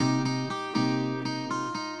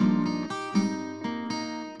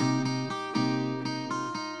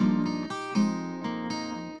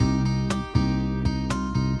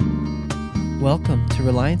Welcome to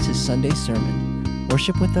Reliance's Sunday Sermon.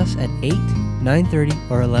 Worship with us at 8,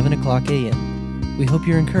 9:30, or 11 o'clock a.m. We hope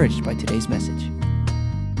you're encouraged by today's message.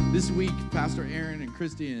 This week, Pastor Aaron and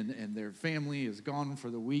Christy and their family is gone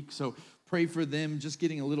for the week, so pray for them just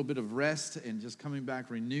getting a little bit of rest and just coming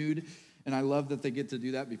back renewed. And I love that they get to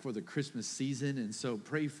do that before the Christmas season, and so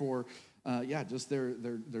pray for, just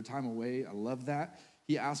their time away. I love that.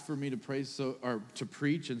 He asked for me to pray to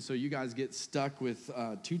preach, and so you guys get stuck with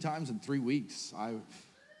 2 times in 3 weeks. I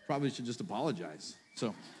probably should just apologize.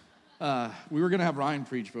 So we were going to have Ryan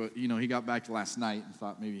preach, but he got back last night and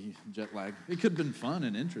thought maybe he jet lag. It could have been fun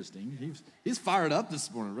and interesting. He's fired up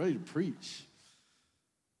this morning, ready to preach.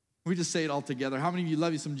 We just say it all together. How many of you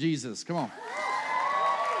love you some Jesus? Come on.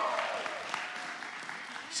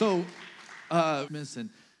 So, and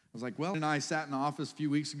I was like, well, and I sat in the office a few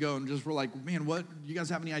weeks ago and just were like, man, what, you guys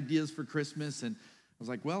have any ideas for Christmas? And I was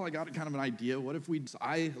like, well, I got kind of an idea. What if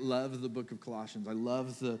I love the book of Colossians. I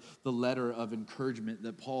love the letter of encouragement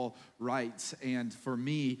that Paul writes. And for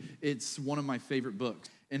me, it's one of my favorite books.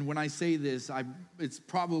 And when I say this, it's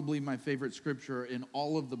probably my favorite scripture in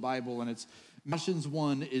all of the Bible. And it's Colossians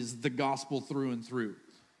 1 is the gospel through and through.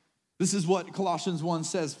 This is what Colossians 1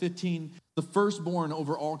 says, 15, the firstborn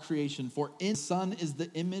over all creation, for in the Son is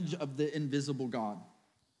the image of the invisible God.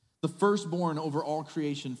 The firstborn over all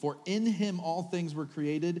creation, for in him all things were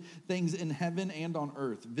created, things in heaven and on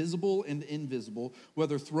earth, visible and invisible,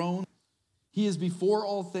 whether thrones. He is before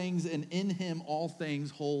all things, and in him all things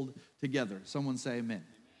hold together. Someone say amen.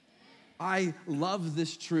 I love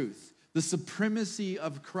this truth. The supremacy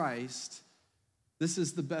of Christ, this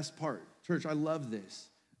is the best part. Church, I love this.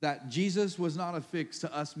 That Jesus was not affixed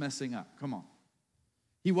to us messing up. Come on.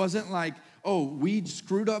 He wasn't like, oh, we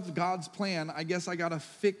screwed up God's plan. I guess I got to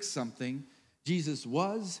fix something. Jesus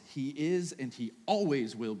was, he is, and he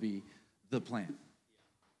always will be the plan.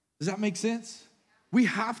 Does that make sense? We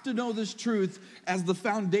have to know this truth as the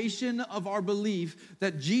foundation of our belief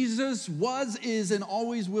that Jesus was, is, and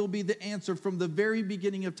always will be the answer from the very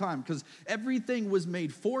beginning of time, because everything was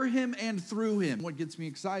made for him and through him. What gets me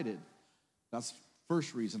excited? That's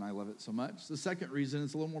first reason I love it so much. The second reason,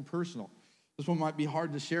 it's a little more personal. This one might be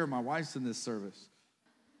hard to share. My wife's in this service.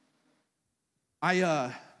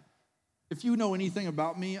 If you know anything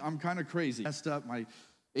about me, I'm kind of crazy. Messed up my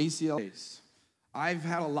ACL. I've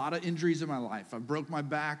had a lot of injuries in my life. I broke my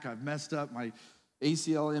back. I've messed up my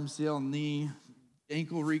ACL, MCL, knee,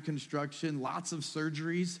 ankle reconstruction, lots of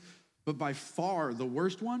surgeries. But by far the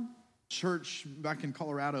worst one, church back in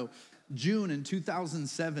Colorado, June in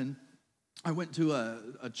 2007, I went to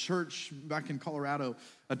a church back in Colorado,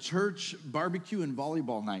 a church barbecue and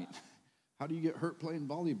volleyball night. How do you get hurt playing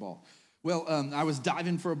volleyball? Well, I was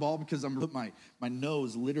diving for a ball because my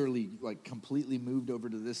nose literally like completely moved over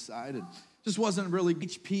to this side and just wasn't really.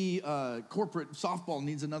 HP corporate softball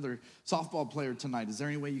needs another softball player tonight. Is there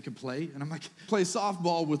any way you could play? And I'm like, play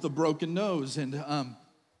softball with a broken nose. And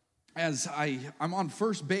as I'm on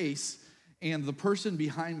first base and the person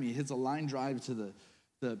behind me hits a line drive to the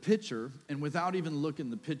pitcher, and without even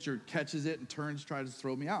looking, the pitcher catches it and turns, tries to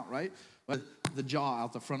throw me out, right? But the jaw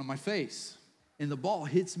out the front of my face. And the ball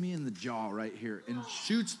hits me in the jaw right here and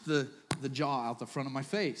shoots the jaw out the front of my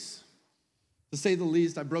face. To say the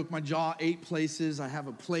least, I broke my jaw 8 places. I have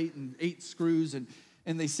a plate and 8 screws, and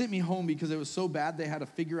they sent me home because it was so bad they had to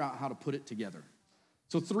figure out how to put it together.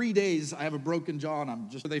 So 3 days, I have a broken jaw,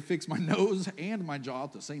 and they fixed my nose and my jaw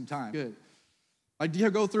at the same time. Good. I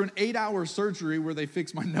did go through an 8-hour surgery where they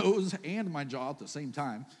fixed my nose and my jaw at the same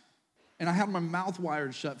time. And I had my mouth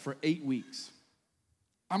wired shut for 8 weeks.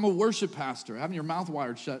 I'm a worship pastor. Having your mouth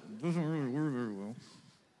wired shut doesn't really work very well.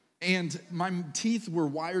 And my teeth were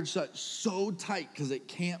wired shut so tight because it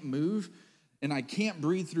can't move. And I can't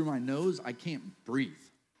breathe through my nose. I can't breathe.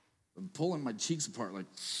 I'm pulling my cheeks apart like,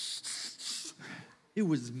 it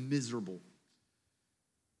was miserable.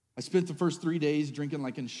 I spent the first 3 days drinking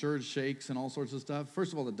like insured shakes and all sorts of stuff.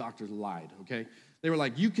 First of all, the doctors lied, okay? They were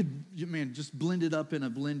like, you could, just blend it up in a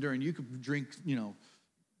blender and you could drink,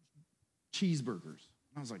 cheeseburgers.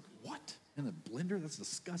 And I was like, what? In a blender? That's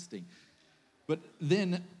disgusting. But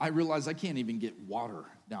then I realized I can't even get water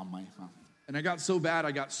down my mouth. And I got so bad,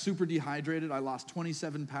 I got super dehydrated. I lost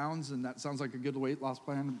 27 pounds, and that sounds like a good weight loss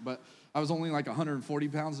plan, but I was only like 140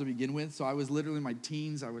 pounds to begin with, so I was literally in my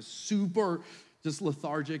teens. I was super just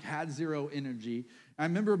lethargic, had zero energy. I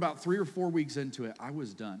remember about 3 or 4 weeks into it, I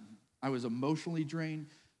was done. I was emotionally drained,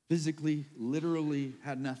 physically, literally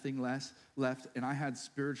had nothing left, and I had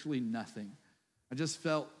spiritually nothing. I just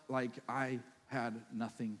felt like I had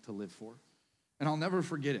nothing to live for. And I'll never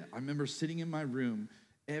forget it. I remember sitting in my room,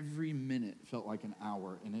 every minute felt like an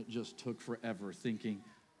hour, and it just took forever thinking,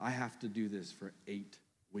 I have to do this for 8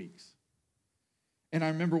 weeks. And I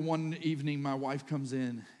remember one evening my wife comes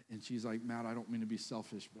in and she's like, Matt, I don't mean to be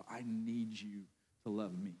selfish, but I need you to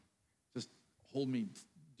love me. Just hold me,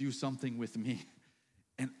 do something with me.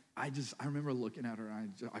 And I remember looking at her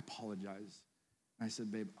and I apologized. And I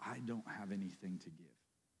said, babe, I don't have anything to give.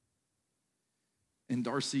 And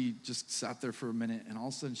Darcy just sat there for a minute, and all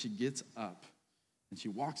of a sudden she gets up and she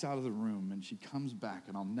walks out of the room and she comes back,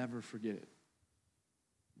 and I'll never forget it.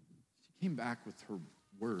 She came back with her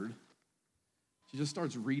word. She just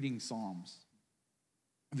starts reading Psalms.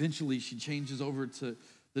 Eventually she changes over to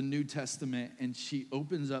the New Testament and she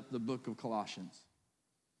opens up the book of Colossians.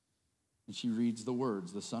 And she reads the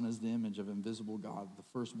words, the Son is the image of invisible God, the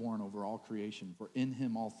firstborn over all creation. For in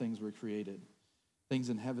him all things were created, things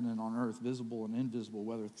in heaven and on earth, visible and invisible,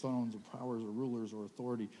 whether thrones or powers or rulers or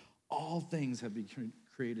authority. All things have been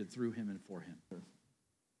created through him and for him.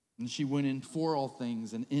 And she went in for all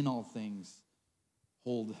things and in all things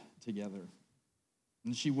hold together.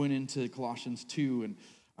 And she went into Colossians 2, and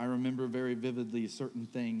I remember very vividly certain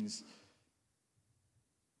things.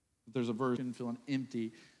 There's a verse, feeling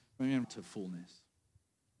empty, to fullness.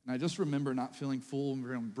 And I just remember not feeling full,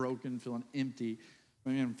 feeling broken, feeling empty.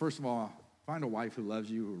 First of all, find a wife who loves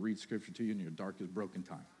you, who reads scripture to you in your darkest, broken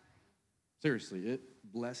time. Seriously, it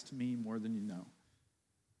blessed me more than you know.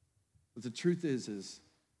 But the truth is,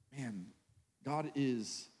 God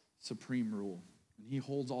is supreme rule, and he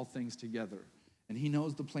holds all things together, and he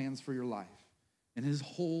knows the plans for your life. And his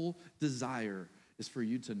whole desire is for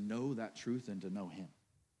you to know that truth and to know him.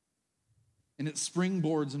 And it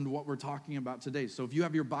springboards into what we're talking about today. So if you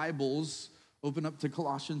have your Bibles, open up to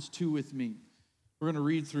Colossians 2 with me. We're going to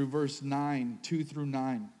read through verse 9, 2 through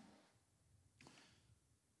 9.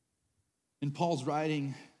 And Paul's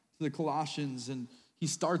writing to the Colossians, and he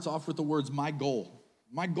starts off with the words, my goal.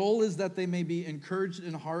 My goal is that they may be encouraged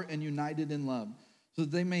in heart and united in love, so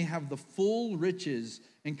that they may have the full riches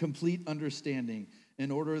and complete understanding,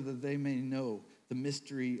 in order that they may know the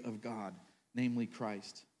mystery of God, namely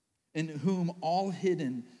Christ, in whom are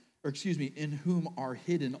hidden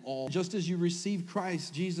all, just as you receive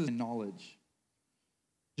Christ Jesus in knowledge.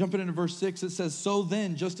 Jumping into verse 6, it says, so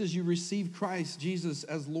then, just as you receive Christ Jesus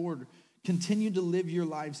as Lord, continue to live your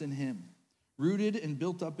lives in him, rooted and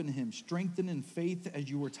built up in him, strengthened in faith as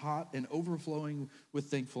you were taught, and overflowing with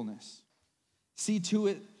thankfulness. See to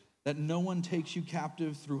it that no one takes you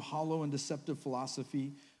captive through hollow and deceptive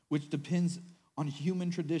philosophy, which depends on human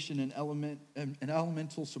tradition and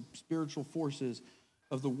elemental spiritual forces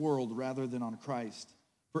of the world rather than on Christ.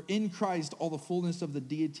 For in Christ all the fullness of the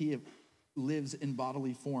deity lives in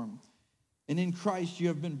bodily form. And in Christ you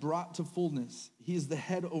have been brought to fullness. He is the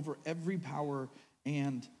head over every power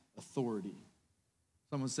and authority.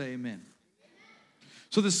 Someone say amen.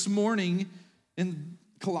 So this morning in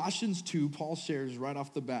Colossians 2, Paul shares right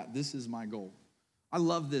off the bat, this is my goal. I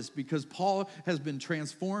love this because Paul has been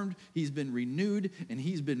transformed, he's been renewed, and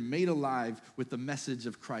he's been made alive with the message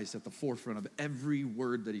of Christ at the forefront of every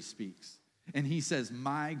word that he speaks. And he says,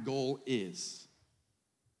 my goal is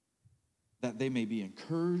that they may be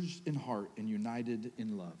encouraged in heart and united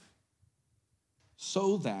in love.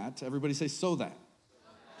 So that, everybody say, so that.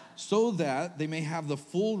 So that they may have the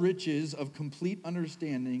full riches of complete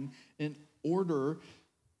understanding in order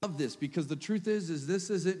of this, because the truth is this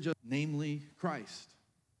isn't just, namely Christ.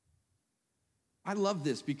 I love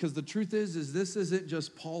this because the truth is this isn't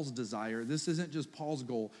just Paul's desire. This isn't just Paul's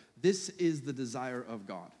goal. This is the desire of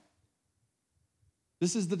God.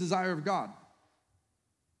 This is the desire of God.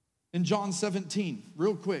 In John 17,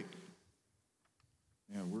 real quick.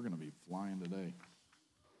 Yeah, we're going to be flying today.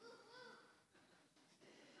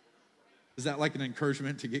 Is that like an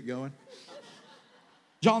encouragement to get going?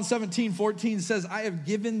 John 17:14 says, I have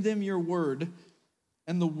given them your word,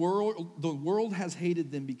 and the world has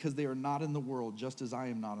hated them because they are not in the world, just as I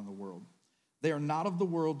am not in the world. They are not of the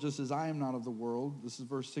world, just as I am not of the world. This is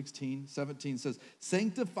verse 16. 17 says,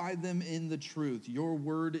 sanctify them in the truth. Your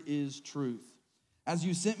word is truth. As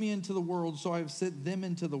you sent me into the world, so I have sent them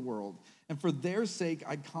into the world. And for their sake,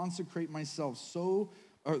 I consecrate myself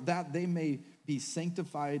that they may be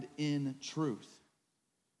sanctified in truth.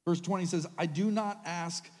 Verse 20 says, I do not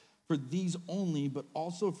ask for these only, but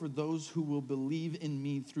also for those who will believe in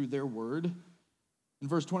me through their word. In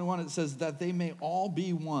verse 21, it says, that they may all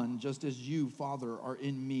be one, just as you, Father, are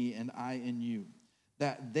in me and I in you,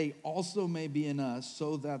 that they also may be in us,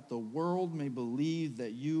 so that the world may believe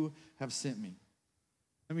that you have sent me.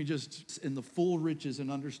 Let me just, in the full riches and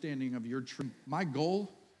understanding of your truth, my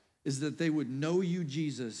goal is that they would know you,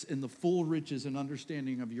 Jesus, in the full riches and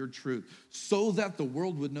understanding of your truth, so that the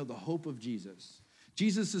world would know the hope of Jesus.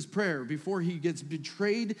 Jesus' prayer before he gets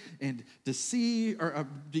betrayed and deceived, or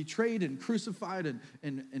betrayed and crucified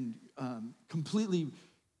and completely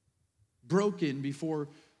broken before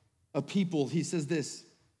a people, he says this,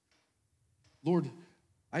 Lord,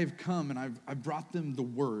 I have come and I've brought them the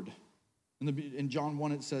word. In John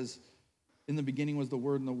 1 it says, in the beginning was the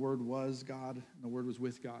Word, and the Word was God, and the Word was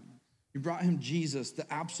with God. He brought him Jesus,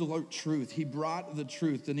 the absolute truth. He brought the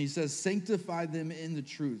truth, and he says, sanctify them in the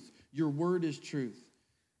truth. Your word is truth.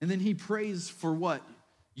 And then he prays for what?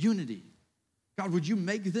 Unity. God, would you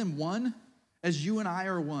make them one as you and I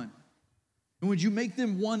are one? And would you make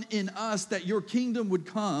them one in us, that your kingdom would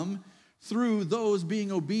come through those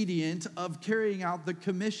being obedient of carrying out the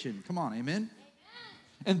commission? Come on, amen?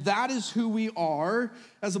 And that is who we are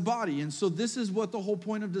as a body. And so this is what the whole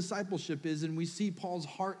point of discipleship is, and we see Paul's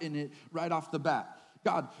heart in it right off the bat.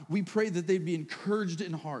 God, we pray that they'd be encouraged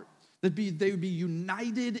in heart, that they would be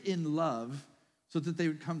united in love, so that they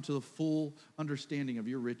would come to the full understanding of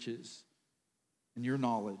your riches and your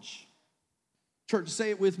knowledge. Church, say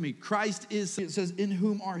it with me. Christ is, it says, in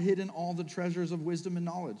whom are hidden all the treasures of wisdom and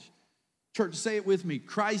knowledge. Church, say it with me.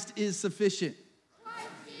 Christ is sufficient.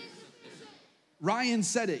 Ryan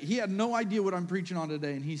said it. He had no idea what I'm preaching on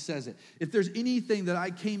today, and he says it. If there's anything that I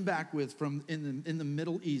came back with from in the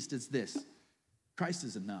Middle East, it's this. Christ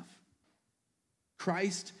is enough.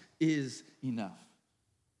 Christ is enough.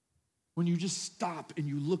 When you just stop and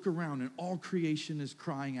you look around and all creation is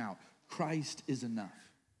crying out, Christ is enough.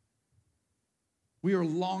 We are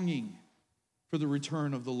longing for the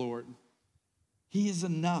return of the Lord. He is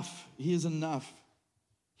enough. He is enough.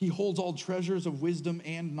 He holds all treasures of wisdom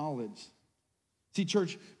and knowledge. See,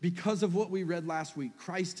 church, because of what we read last week,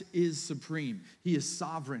 Christ is supreme. He is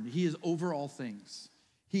sovereign. He is over all things.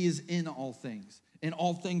 He is in all things. And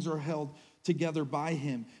all things are held together by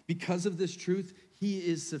him. Because of this truth, he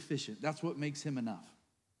is sufficient. That's what makes him enough.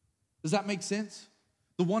 Does that make sense?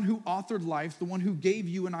 The one who authored life, the one who gave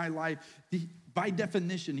you and I life, by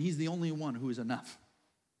definition, he's the only one who is enough.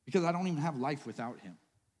 Because I don't even have life without him.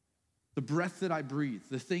 The breath that I breathe,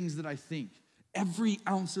 the things that I think, every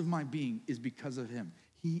ounce of my being is because of him.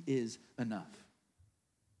 He is enough.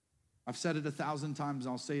 I've said it 1,000 times,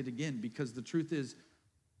 and I'll say it again, because the truth is,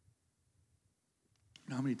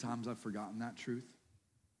 you know how many times I've forgotten that truth?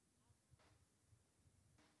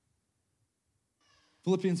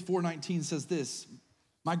 Philippians 4:19 says this,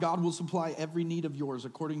 my God will supply every need of yours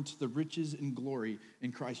according to the riches and glory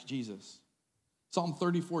in Christ Jesus. Psalm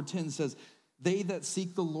 34:10 says, they that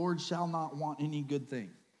seek the Lord shall not want any good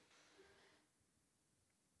thing.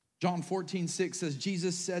 John 14:6 says,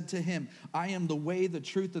 Jesus said to him, I am the way, the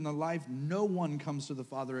truth, and the life. No one comes to the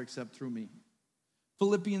Father except through me.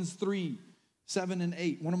 Philippians 3:7 and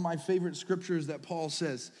 8, one of my favorite scriptures that Paul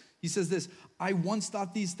says. He says this, I once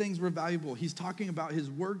thought these things were valuable. He's talking about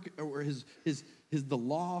his work or the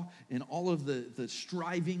law and all of the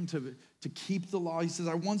striving to keep the law. He says,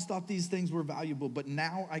 I once thought these things were valuable, but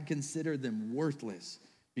now I consider them worthless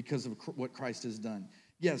because of what Christ has done.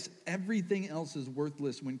 Yes, everything else is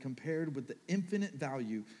worthless when compared with the infinite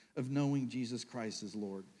value of knowing Jesus Christ as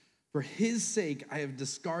Lord. For his sake, I have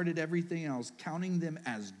discarded everything else, counting them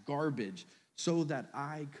as garbage, so that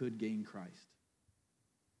I could gain Christ.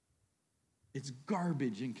 It's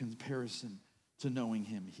garbage in comparison to knowing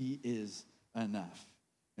him. He is enough.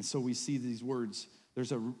 And so we see these words,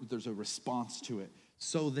 there's a response to it.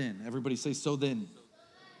 So then, everybody say, so then.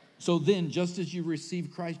 So then, just as you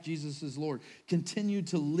receive Christ Jesus as Lord, continue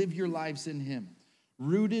to live your lives in him,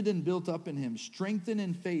 rooted and built up in him, strengthened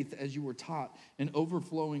in faith as you were taught, and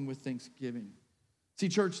overflowing with thanksgiving. See,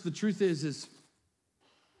 church, the truth is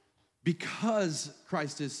because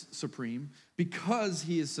Christ is supreme, because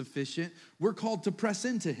he is sufficient, we're called to press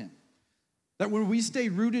into him. That when we stay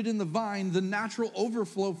rooted in the vine, the natural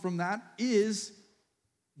overflow from that is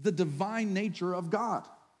the divine nature of God.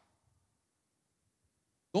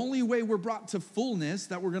 The only way we're brought to fullness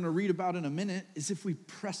that we're going to read about in a minute is if we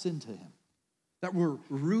press into him, that we're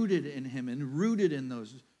rooted in him and rooted in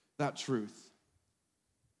that truth.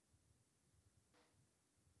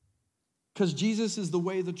 Because Jesus is the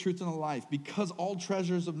way, the truth, and the life. Because all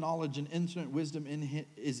treasures of knowledge and infinite wisdom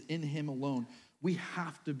is in him alone, we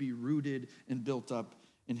have to be rooted and built up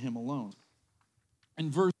in him alone.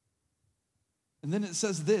 And then it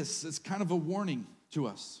says this, it's kind of a warning to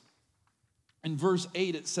us. In verse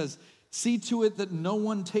 8, it says, see to it that no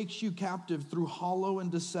one takes you captive through hollow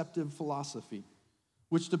and deceptive philosophy,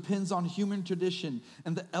 which depends on human tradition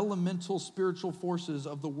and the elemental spiritual forces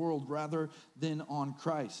of the world rather than on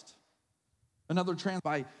Christ. Another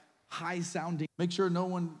by high sounding. Make sure no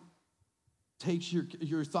one takes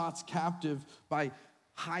your thoughts captive by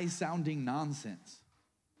high sounding nonsense.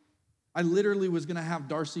 I literally was gonna have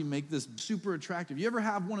Darcy make this super attractive. You ever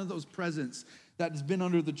have one of those presents that's been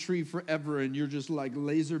under the tree forever and you're just like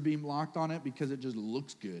laser beam locked on it because it just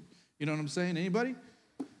looks good? You know what I'm saying? Anybody?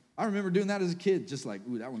 I remember doing that as a kid, just like,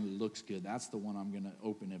 ooh, that one looks good. That's the one I'm gonna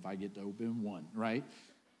open if I get to open one, right?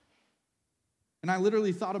 And I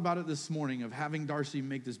literally thought about it this morning of having Darcy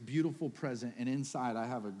make this beautiful present, and inside I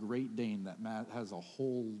have a Great Dane that has a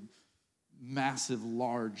whole massive,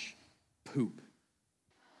 large poop.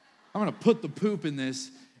 I'm gonna put the poop in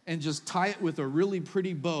this and just tie it with a really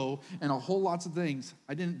pretty bow and a whole lots of things.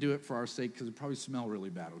 I didn't do it for our sake because it probably smell really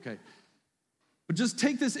bad, okay? But just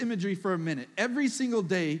take this imagery for a minute. Every single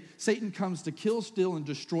day, Satan comes to kill, steal, and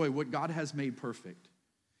destroy what God has made perfect.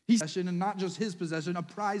 He's possession, and not just his possession, a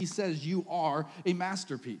prize. He says you are a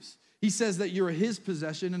masterpiece. He says that you're his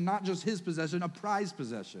possession, and not just his possession, a prized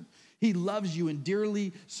possession. He loves you, and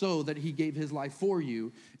dearly so that he gave his life for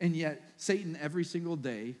you, and yet Satan every single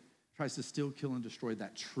day tries to steal, kill, and destroy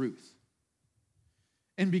that truth.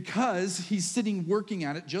 And because he's sitting working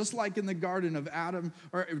at it, just like in the Garden of Adam,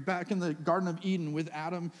 or back in the Garden of Eden with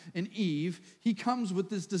Adam and Eve, he comes with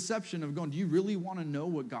this deception of going, do you really want to know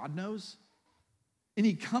what God knows? And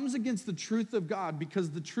he comes against the truth of God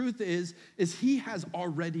because the truth is he has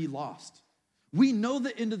already lost. We know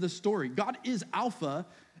the end of the story. God is Alpha.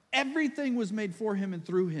 Everything was made for him and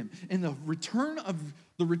through him. And the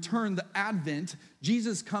Advent,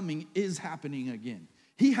 Jesus coming is happening again.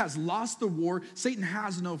 He has lost the war. Satan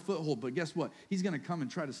has no foothold. But guess what? He's going to come and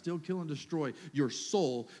try to steal, kill, and destroy your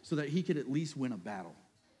soul so that he could at least win a battle.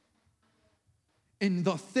 And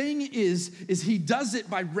the thing is he does it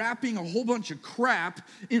by wrapping a whole bunch of crap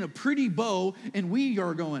in a pretty bow, and we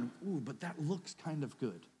are going, ooh, but that looks kind of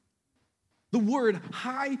good. The word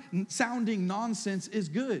high-sounding nonsense is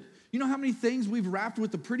good. You know how many things we've wrapped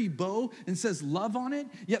with a pretty bow and says love on it,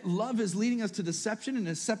 yet love is leading us to deception and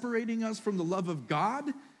is separating us from the love of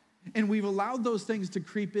God? And we've allowed those things to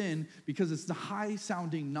creep in because it's the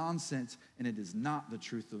high-sounding nonsense, and it is not the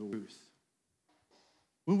truth of the truth.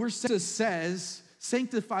 When Jesus says,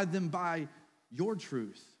 sanctify them by your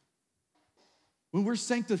truth. When we're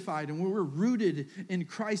sanctified and when we're rooted in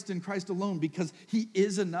Christ and Christ alone because he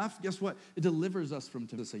is enough, guess what? It delivers us from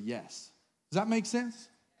to say yes. Does that make sense?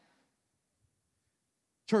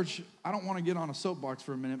 Church, I don't want to get on a soapbox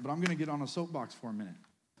for a minute, but I'm going to get on a soapbox for a minute.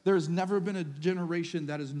 There has never been a generation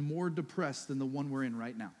that is more depressed than the one we're in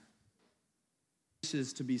right now. This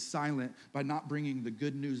is to be silent by not bringing the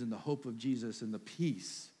good news and the hope of Jesus and the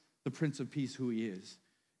peace, the Prince of Peace, who he is.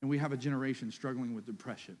 And we have a generation struggling with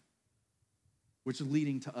depression, which is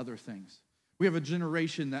leading to other things. We have a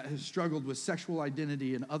generation that has struggled with sexual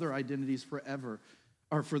identity and other identities forever,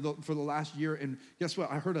 or for the last year. And guess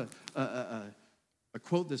what? I heard a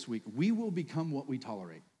quote this week. We will become what we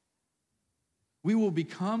tolerate. We will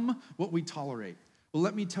become what we tolerate. Well,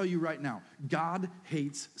 let me tell you right now, God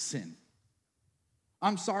hates sin.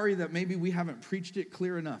 I'm sorry that maybe we haven't preached it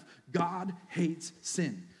clear enough. God hates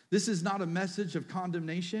sin. This is not a message of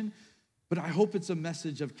condemnation, but I hope it's a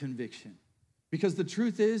message of conviction. Because the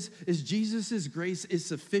truth is Jesus' grace is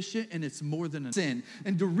sufficient and it's more than a sin.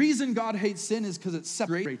 And the reason God hates sin is because it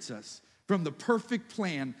separates us from the perfect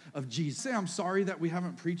plan of Jesus. Say, I'm sorry that we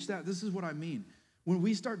haven't preached that. This is what I mean. When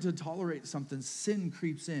we start to tolerate something, sin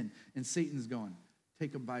creeps in and Satan's going,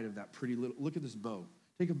 take a bite of that pretty little, look at this bow.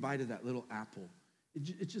 Take a bite of that little apple.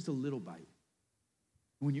 It's just a little bite.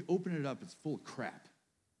 When you open it up, it's full of crap.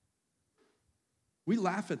 We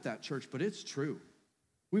laugh at that, church, but it's true.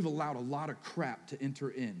 We've allowed a lot of crap to enter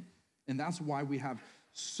in. And that's why we have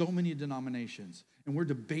so many denominations. And we're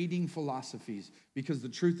debating philosophies because the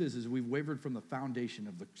truth is we've wavered from the foundation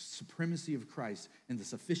of the supremacy of Christ and the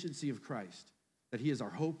sufficiency of Christ. That he is our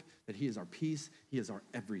hope, that he is our peace, he is our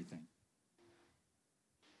everything.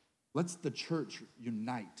 Let's the church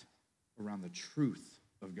unite around the truth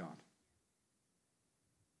of God.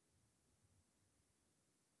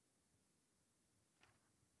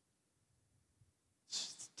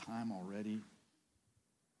 It's time already.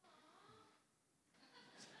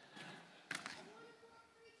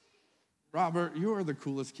 Robert, you are the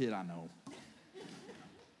coolest kid I know.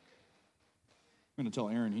 I'm going to tell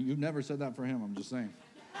Aaron, you've never said that for him, I'm just saying.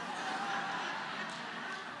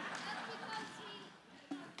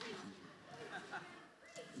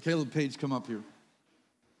 Caleb Page, come up here.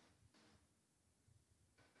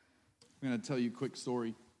 I'm going to tell you a quick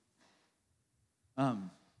story. On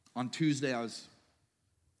Tuesday, I was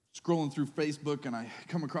scrolling through Facebook, and I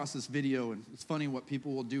come across this video, and it's funny what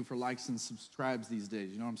people will do for likes and subscribes these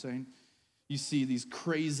days. You know what I'm saying? You see these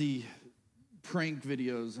crazy prank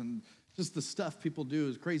videos, and just the stuff people do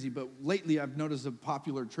is crazy. But lately, I've noticed a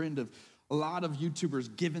popular trend of a lot of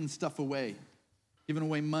YouTubers giving stuff away, giving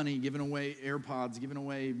away money, giving away AirPods, giving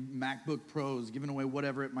away MacBook Pros, giving away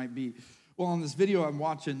whatever it might be. Well, on this video I'm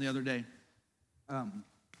watching the other day,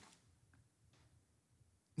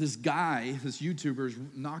 this guy, this YouTuber, is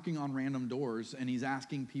knocking on random doors, and he's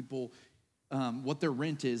asking people what their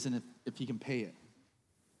rent is and if he can pay it.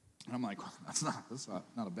 And I'm like, well, that's not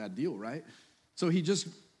a bad deal, right? So he just,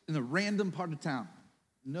 in a random part of town,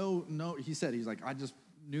 he's like, I just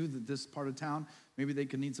knew that this part of town, maybe they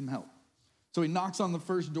could need some help. So he knocks on the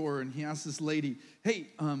first door, and he asks this lady, hey,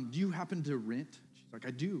 do you happen to rent? She's like,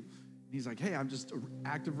 I do. And he's like, hey, I'm just an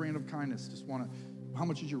act of random kindness. Just want to, how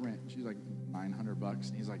much is your rent? She's like, $900.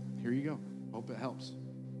 And he's like, here you go. Hope it helps.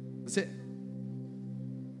 That's it.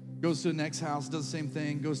 Goes to the next house, does the same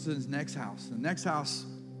thing, goes to his next house. The next house,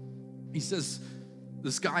 he says,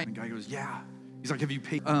 this guy, and the guy goes, yeah. He's like, have you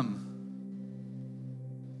paid,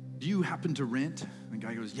 do you happen to rent? And the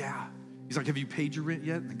guy goes, yeah. He's like, have you paid your rent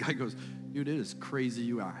yet? And the guy goes, dude, it is crazy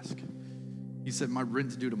you ask. He said, my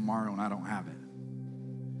rent's due tomorrow and I don't have it.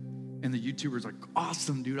 And the YouTuber's like,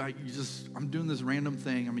 awesome, dude. I'm doing this random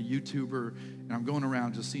thing. I'm a YouTuber, and I'm going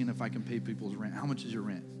around just seeing if I can pay people's rent. How much is your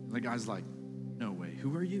rent? And the guy's like, no way.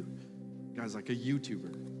 Who are you? The guy's like, a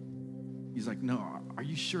YouTuber. He's like, no, are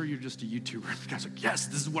you sure you're just a YouTuber? And the guy's like, yes,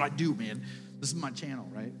 this is what I do, man. This is my channel,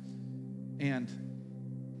 right? And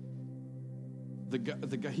the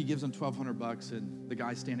guy, he gives him $1,200, and the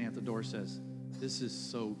guy standing at the door says, this is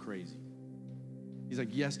so crazy. He's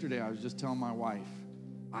like, yesterday I was just telling my wife,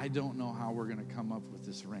 I don't know how we're going to come up with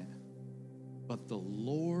this rent, but the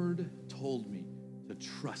Lord told me to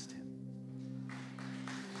trust him.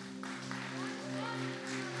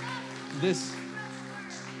 This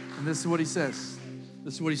is what he says.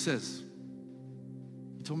 This is what he says.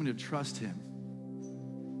 He told me to trust him.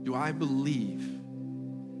 Do I believe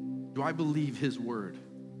his word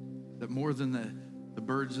that more than the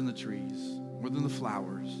birds and the trees, more than the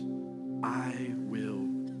flowers, I will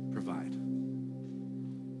provide?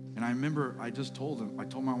 And I remember I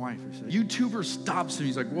told my wife, I said, YouTuber stops him.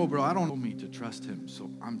 He's like, whoa, bro, I don't know me to trust him,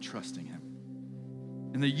 so I'm trusting him.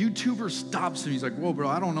 And the YouTuber stops him. He's like, whoa, bro,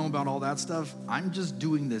 I don't know about all that stuff. I'm just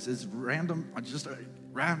doing this. It's random, just a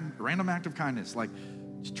random act of kindness, like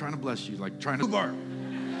just trying to bless you, like trying to bar.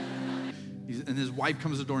 And his wife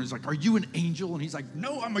comes to the door and he's like, are you an angel? And he's like,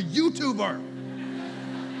 no, I'm a YouTuber.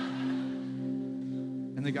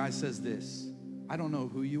 And the guy says this, I don't know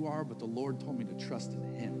who you are, but the Lord told me to trust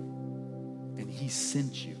in him. And he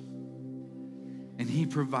sent you. And he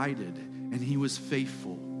provided. And he was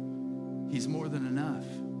faithful. He's more than enough.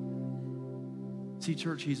 See,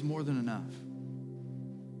 church, he's more than enough.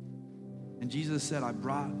 And Jesus said, I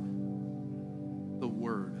brought the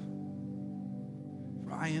word.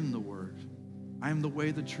 For I am the word. I am the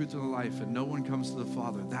way, the truth, and the life, and no one comes to the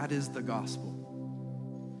Father. That is the gospel.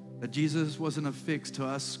 That Jesus wasn't affixed to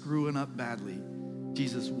us screwing up badly.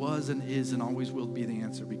 Jesus was and is and always will be the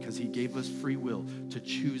answer, because he gave us free will to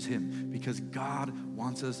choose him, because God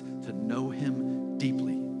wants us to know him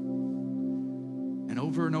deeply. And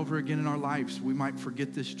over again in our lives, we might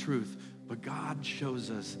forget this truth, but God shows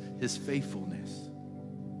us his faithfulness.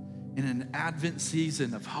 In an Advent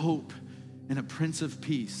season of hope and a Prince of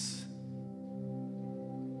Peace,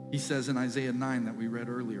 he says in Isaiah 9 that we read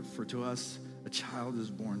earlier, for to us a child is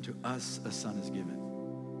born, to us a son is given.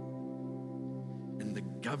 And the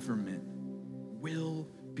government will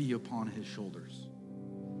be upon his shoulders.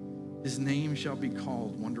 His name shall be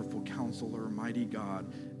called Wonderful Counselor, Mighty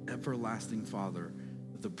God, Everlasting Father,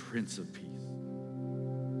 the Prince of Peace.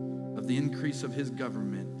 Of the increase of his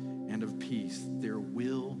government and of peace, there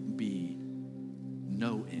will be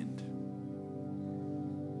no end.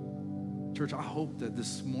 Church, I hope that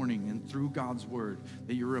this morning and through God's word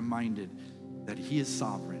that you're reminded that he is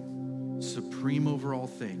sovereign, supreme over all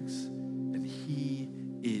things, and he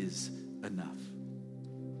is enough.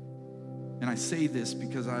 And I say this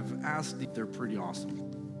because I've asked, they're pretty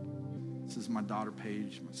awesome. This is my daughter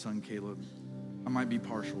Paige, my son Caleb. I might be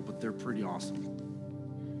partial, but they're pretty awesome.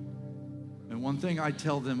 And one thing I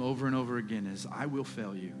tell them over and over again is, I will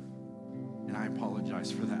fail you, and I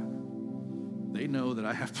apologize for that. They know that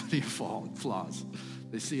I have plenty of flaws.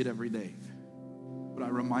 They see it every day. But I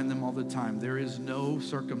remind them all the time, there is no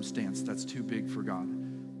circumstance that's too big for God.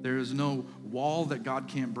 There is no wall that God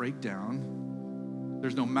can't break down.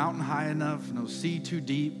 There's no mountain high enough, no sea too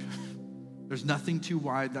deep. There's nothing too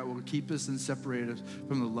wide that will keep us and separate us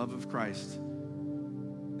from the love of Christ.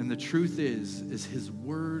 And the truth is his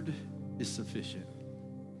word is sufficient.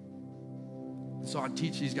 So I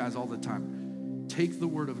teach these guys all the time, take the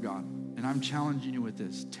word of God. And I'm challenging you with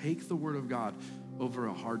this. Take the word of God over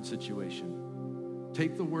a hard situation.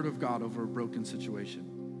 Take the word of God over a broken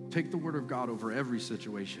situation. Take the word of God over every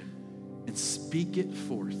situation and speak it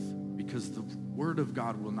forth, because the word of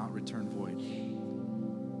God will not return void.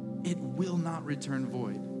 It will not return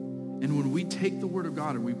void. And when we take the word of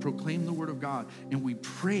God and we proclaim the word of God and we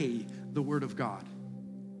pray the word of God,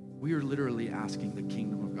 we are literally asking the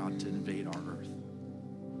kingdom of God to invade our earth.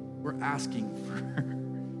 We're asking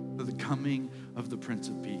for the coming of the Prince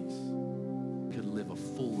of Peace. Could live a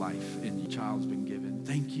full life in your child's been given.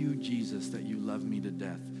 Thank you, Jesus, that you love me to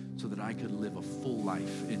death so that I could live a full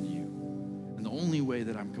life in you. And the only way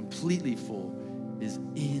that I'm completely full is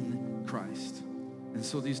in Christ. And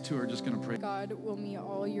so these two are just going to pray. God will meet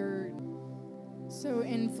all your... So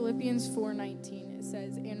in Philippians 4:19, it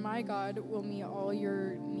says, and my God will meet all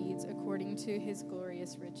your needs according to his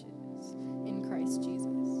glorious riches in Christ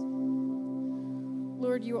Jesus.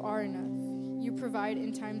 Lord, you are enough. You provide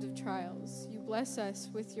in times of trials. You bless us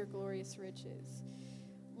with your glorious riches.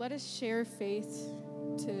 Let us share faith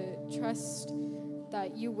to trust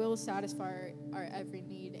that you will satisfy our every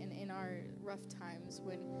need, and in our rough times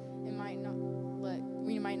when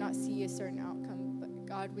we might not see a certain outcome. But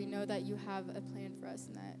God, we know that you have a plan for us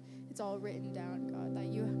and that it's all written down, God, that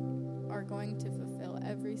you are going to fulfill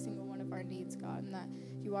every single one of our needs, God, and that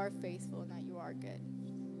you are faithful and that you are good.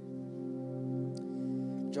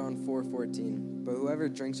 John 4:14. But whoever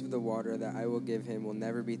drinks of the water that I will give him will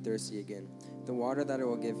never be thirsty again. The water that I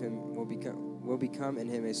will give him will become in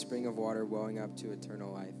him a spring of water welling up to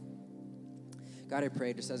eternal life. God, I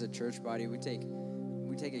pray just as a church body, we take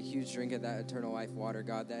a huge drink of that eternal life water,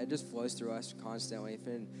 God, that it just flows through us constantly.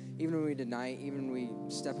 Even when we deny, even when we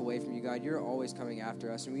step away from you, God, you're always coming after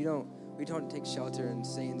us, and we don't take shelter in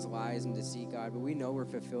Satan's lies and deceit, God, but we know we're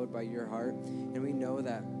fulfilled by your heart, and we know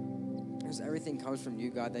that because everything comes from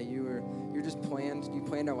you, God, that you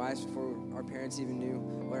planned our lives before our parents even knew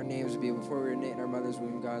what our names would be, before we were knit in our mother's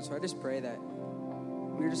womb, God. So I just pray that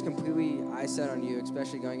we're just completely eyes set on you,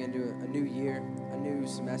 especially going into a new year, a new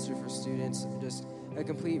semester for students, just a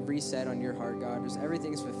complete reset on your heart, God. Just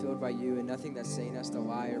everything's fulfilled by you and nothing that Satan has to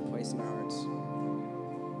lie or place in our hearts.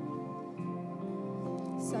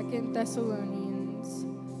 2 Thessalonians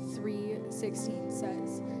 3:16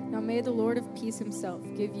 says, now may the Lord of peace himself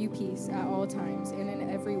give you peace at all times and in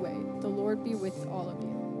every way. The Lord be with all of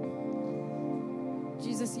you.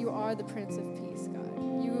 Jesus, you are the Prince of Peace, God.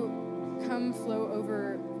 You come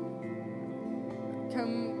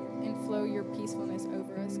and flow your peacefulness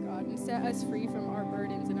over us, God, and set us free from our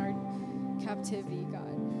burdens and our captivity,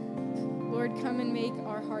 God. Lord, come and make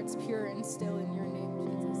our hearts pure and still in your name,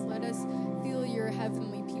 Jesus. Let us feel your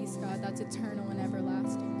heavenly peace, God, that's eternal and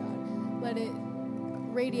everlasting, God. Let it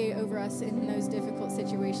radiate over us in those difficult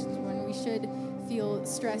situations when we should feel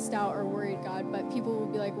stressed out or worried, God, but people will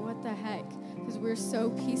be like, what the heck? Because we're so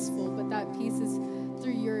peaceful, but that peace is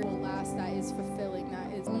through your last that is fulfilling,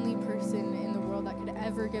 that is the only person in the world that could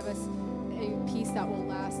ever give us a peace that will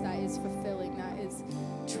last, that is fulfilling, that is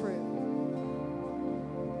true.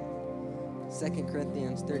 2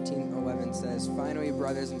 Corinthians 13:11 says, finally,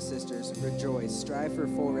 brothers and sisters, rejoice, strive for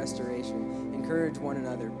full restoration, encourage one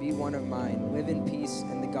another, be one of mind, live in peace,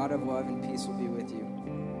 and the God of love and peace will be with you.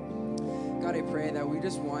 God, I pray that we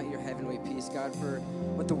just want your heavenly peace, God, for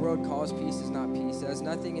what the world calls peace is not peace. It has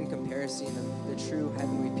nothing in comparison of the true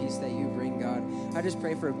heavenly peace that you bring, God. I just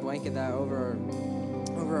pray for a blanket that over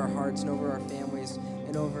our hearts and over our families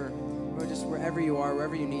and over just wherever you are,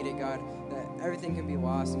 wherever you need it, God, that everything can be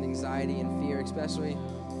lost in anxiety and fear, especially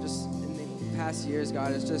just in the past years,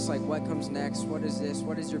 God. It's just like, what comes next? What is this?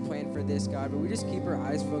 What is your plan for this, God? But we just keep our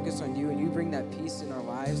eyes focused on you, and you bring that peace in our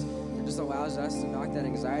lives. It just allows us to knock that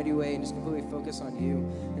anxiety away and just completely focus on you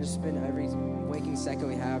and just spend every waking second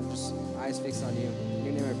we have just eyes fixed on you. In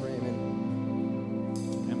your name I pray, amen.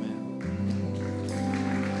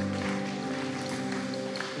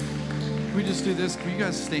 Can we just do this? Can you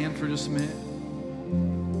guys stand for just a minute?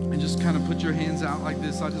 And just kind of put your hands out like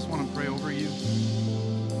this. I just want to pray over you.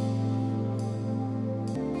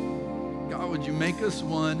 God, would you make us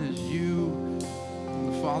one as you and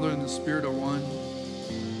the Father and the Spirit are one?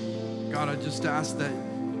 God, I just ask that,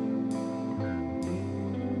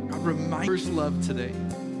 God, remind us of first love today.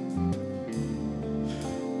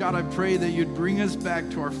 God, I pray that you'd bring us back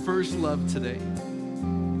to our first love today.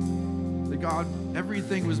 That, God,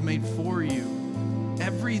 everything was made for you.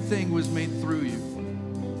 Everything was made through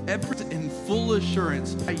you. Everything in full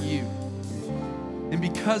assurance by you. And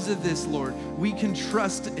because of this, Lord, we can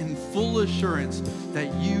trust in full assurance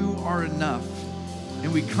that you are enough.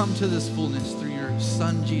 And we come to this fullness through your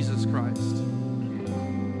Son, Jesus Christ.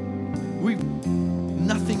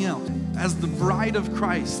 Nothing else. As the bride of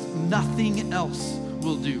Christ, nothing else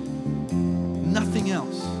will do. nothing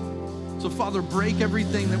else. So, Father, break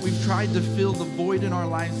everything that we've tried to fill the void in our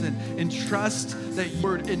lives and trust that your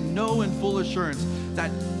word and know in full assurance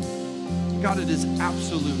that, God, it is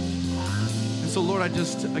absolute. And so, Lord,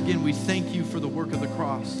 again, we thank you for the work of the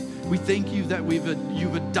cross. We thank you that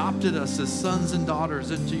you've adopted us as sons and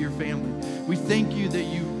daughters into your family. We thank you that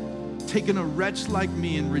you've taken a wretch like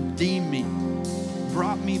me and redeemed me,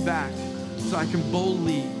 brought me back so I can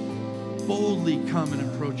boldly come and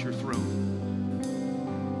approach your throne.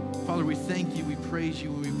 Father, we thank you, we praise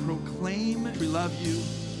you, and we proclaim we love you.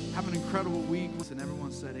 Have an incredible week. And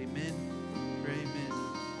everyone said amen. Amen.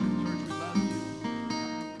 Church, we love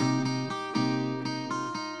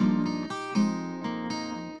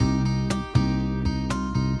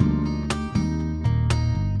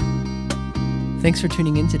you. Thanks for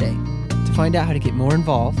tuning in today. To find out how to get more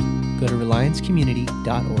involved, go to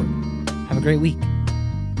reliancecommunity.org. Have a great week.